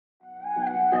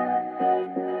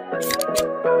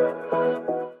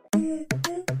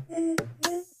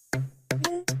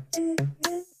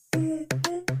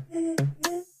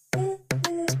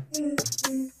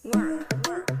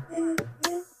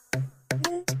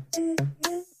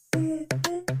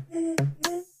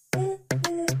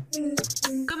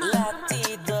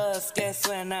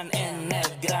En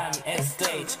el gran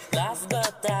stage, las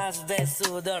gotas de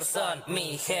sudor son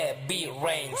mi heavy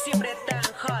rain. Siempre tan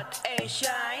hot and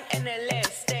shine en el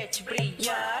stage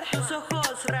brillar. Tus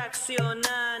ojos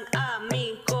reaccionan a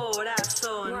mi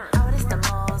corazón. Ahora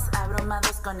estamos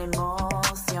abrumados con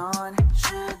emoción.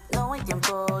 No hay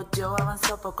tiempo, yo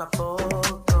avanzo poco a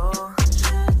poco.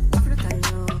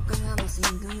 Disfrútalo, pegado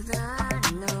sin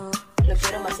dudarlo. Lo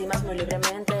quiero más y más muy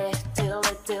libremente. Till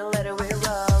let it be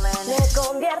rolling. Me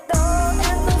convierto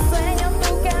en tu sueño,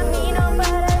 tu camino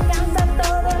para alcanzar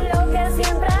todo lo que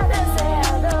siempre has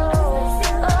deseado.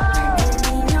 Oh. El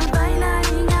niño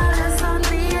bailarín ahora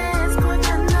sonríe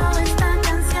escuchando esta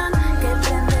canción que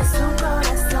prende su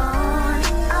corazón.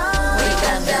 Oh. We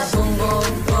got that boom boom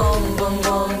boom boom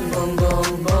boom boom boom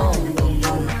boom boom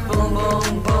boom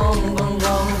boom boom boom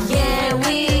boom. Yeah,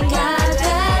 we got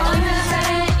that. Hoy me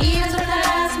lanzaré y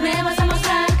despertarás. Me vas a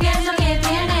mostrar qué es lo que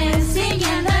tienes,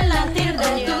 siguiendo el latir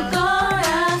de tu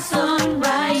corazón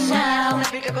right now.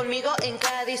 Explica conmigo en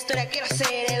cada historia, quiero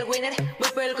ser el winner. Voy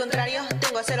por el contrario,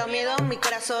 tengo cero miedo. Mi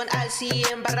corazón al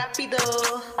 100 va rápido.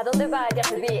 A donde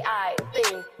vayas el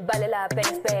VIP, vale la pena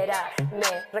esperar.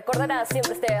 Me recordarás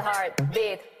siempre este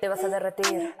heartbeat. Te vas a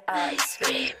derretir al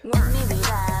speed. En mi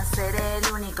vida seré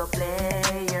el único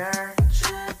player.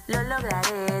 Lo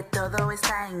lograré, todo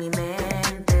está en mi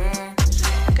mente.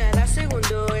 Cada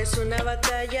segundo es una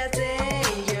batalla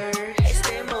danger.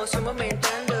 Estemos un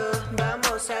momentando,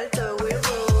 vamos alto, we're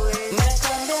rolling. Me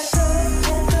convierto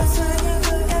en tu sueño,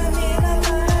 tu camino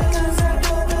para alcanzar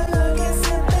todo lo que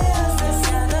siempre has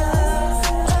deseado.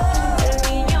 El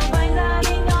niño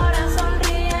bailarín ahora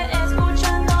sonríe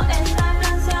escuchando esta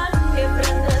canción que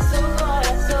prende su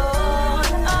corazón.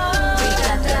 Oh. We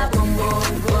got that boom boom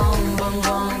boom boom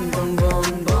boom boom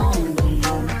boom boom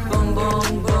boom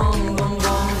boom boom boom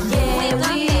boom. Yeah,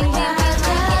 we got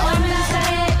that. Hoy me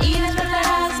lanzaré y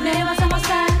despertarás. Me vas a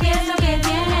mostrar qué es lo que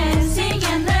tienes,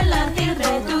 siguiendo el latir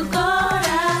de tu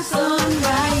corazón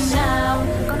right now.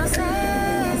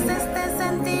 ¿Conoces este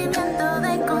sentimiento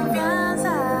de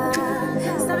confianza?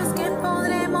 Sabes que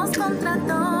podremos contra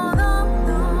todo.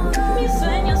 Mis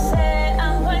sueños se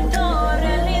han vuelto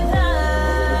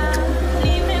realidad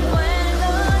y me puedo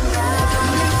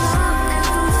En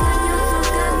tus sueños, tu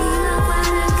camino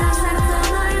para alcanzar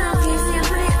todo lo que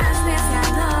siempre has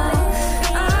deseado.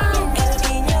 El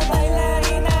niño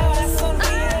bailarín ahora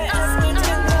sonríe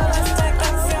escuchando esta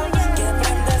canción que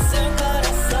prende su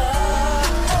corazón.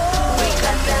 We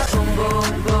got that boom boom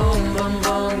boom boom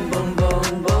boom boom boom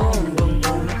boom boom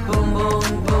boom boom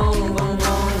boom boom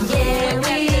boom. Yeah,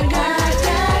 we got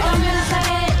that. Hoy me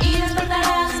lanzaré y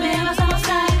despertarás. Me vas a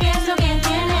mostrar qué es lo que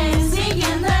tienes,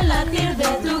 siguiendo el latir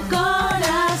de tu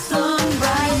corazón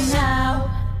right now.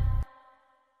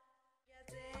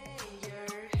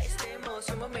 Estemos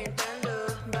un momentando.